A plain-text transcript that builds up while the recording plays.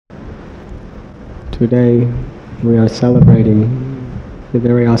Today we are celebrating the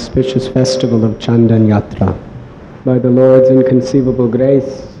very auspicious festival of Chandan Yatra. By the Lord's inconceivable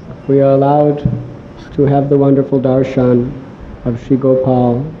grace, we are allowed to have the wonderful darshan of Sri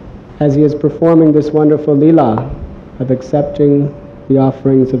Gopal as he is performing this wonderful lila of accepting the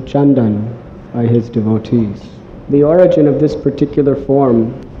offerings of Chandan by his devotees. The origin of this particular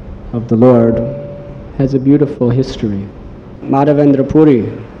form of the Lord has a beautiful history. Madhavendra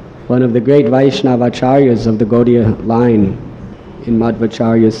Puri, one of the great Vaishnavacharyas of the Gaudiya line in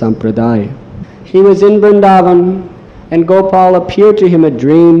Madhvacharya Sampradaya, he was in Vrindavan, and Gopal appeared to him a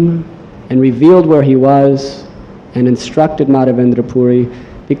dream and revealed where he was and instructed Madhavendra Puri,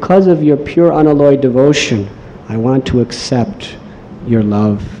 because of your pure unalloyed devotion, I want to accept your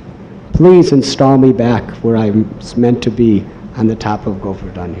love. Please install me back where I'm meant to be, on the top of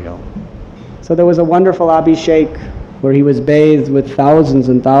Govardhan Hill. So there was a wonderful abhishek where he was bathed with thousands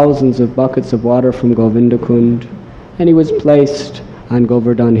and thousands of buckets of water from Govindakund, and he was placed on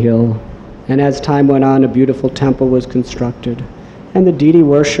Govardhan Hill. And as time went on, a beautiful temple was constructed, and the deity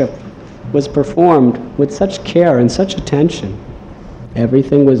worship was performed with such care and such attention.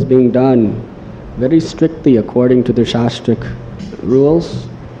 Everything was being done very strictly according to the Shastric rules,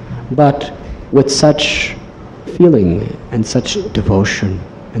 but with such feeling and such devotion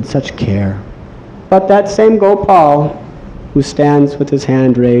and such care. But that same Gopal, who stands with his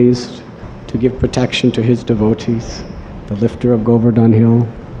hand raised to give protection to his devotees, the lifter of Govardhan Hill,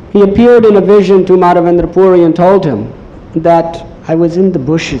 he appeared in a vision to Madhavendra Puri and told him that I was in the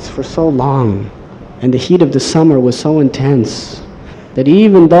bushes for so long, and the heat of the summer was so intense, that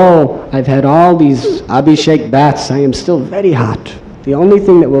even though I've had all these abhishek baths, I am still very hot. The only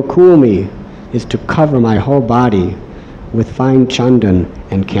thing that will cool me is to cover my whole body with fine chandan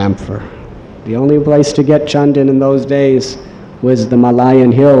and camphor. The only place to get chandan in those days was the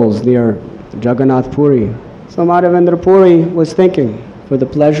Malayan hills near Jagannath Puri. So Madhavendra Puri was thinking, for the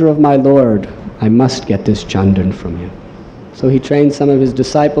pleasure of my Lord, I must get this chandan from you. So he trained some of his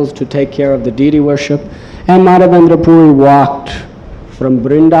disciples to take care of the deity worship, and Madhavendra Puri walked from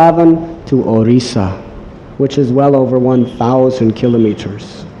Vrindavan to Orissa, which is well over 1,000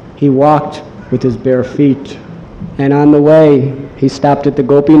 kilometers. He walked with his bare feet, and on the way he stopped at the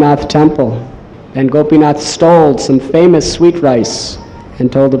Gopinath temple, and Gopinath stole some famous sweet rice and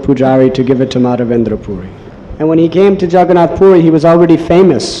told the pujari to give it to Madhavendra Puri. And when he came to Jagannath Puri, he was already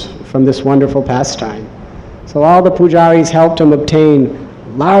famous from this wonderful pastime. So all the pujaris helped him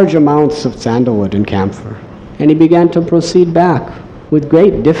obtain large amounts of sandalwood and camphor, and he began to proceed back with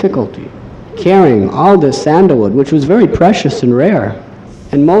great difficulty, carrying all this sandalwood, which was very precious and rare.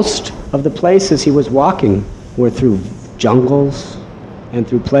 And most of the places he was walking were through jungles and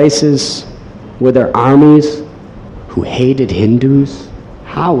through places where there are armies who hated Hindus.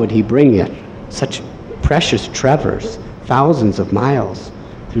 How would he bring it, such precious treasures, thousands of miles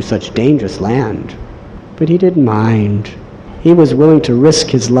through such dangerous land? But he didn't mind. He was willing to risk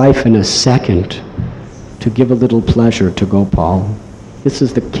his life in a second to give a little pleasure to Gopal. This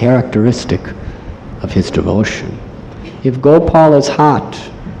is the characteristic of his devotion. If Gopal is hot,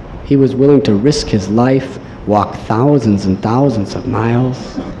 he was willing to risk his life, walk thousands and thousands of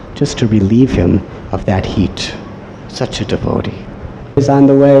miles, just to relieve him of that heat. Such a devotee. As on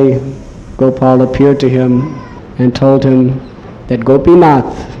the way, Gopal appeared to him and told him that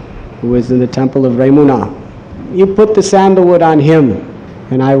Gopinath, who was in the temple of Ramuna, you put the sandalwood on him,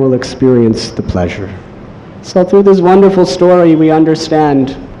 and I will experience the pleasure. So through this wonderful story, we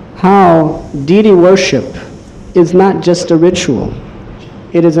understand how deity worship is not just a ritual.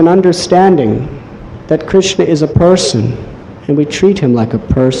 It is an understanding that Krishna is a person, and we treat him like a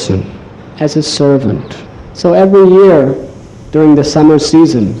person, as a servant. So every year, during the summer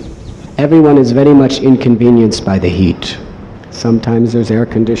season, everyone is very much inconvenienced by the heat. Sometimes there's air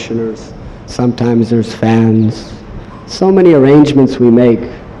conditioners, sometimes there's fans. So many arrangements we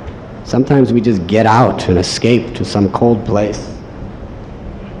make. Sometimes we just get out and escape to some cold place.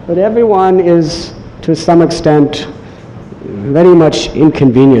 But everyone is, to some extent, very much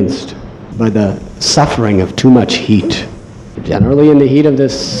inconvenienced by the suffering of too much heat. Generally in the heat of the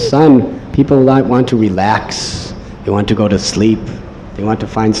sun, people want to relax. They want to go to sleep. They want to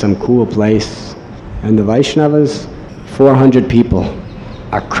find some cool place. And the Vaishnavas, 400 people,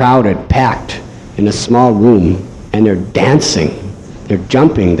 are crowded, packed in a small room, and they're dancing. They're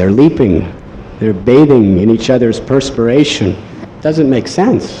jumping, they're leaping, they're bathing in each other's perspiration. Doesn't make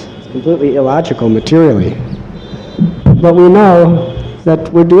sense. It's completely illogical materially. But we know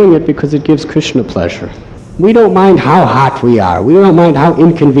that we're doing it because it gives Krishna pleasure. We don't mind how hot we are. We don't mind how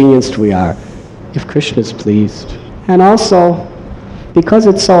inconvenienced we are if Krishna is pleased. And also, because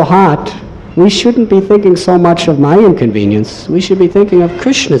it's so hot, we shouldn't be thinking so much of my inconvenience. We should be thinking of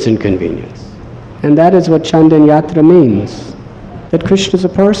Krishna's inconvenience. And that is what Chandan Yatra means, that Krishna is a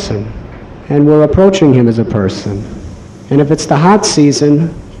person, and we're approaching him as a person. And if it's the hot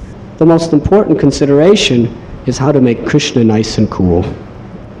season, the most important consideration is how to make Krishna nice and cool,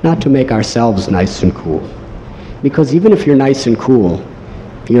 not to make ourselves nice and cool. Because even if you're nice and cool,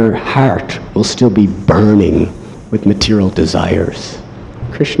 your heart will still be burning with material desires.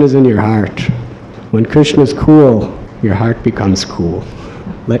 Krishna's in your heart. When Krishna's cool, your heart becomes cool.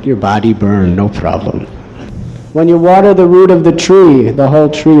 Let your body burn, no problem. When you water the root of the tree, the whole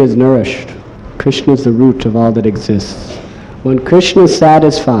tree is nourished. Krishna is the root of all that exists. When Krishna is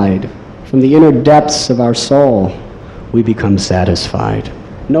satisfied from the inner depths of our soul, we become satisfied.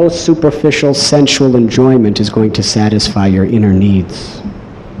 No superficial sensual enjoyment is going to satisfy your inner needs.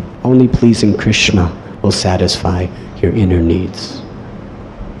 Only pleasing Krishna will satisfy your inner needs.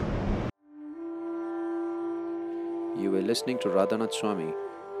 You were listening to Radhanath Swami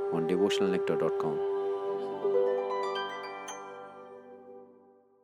on devotionalnectar.com.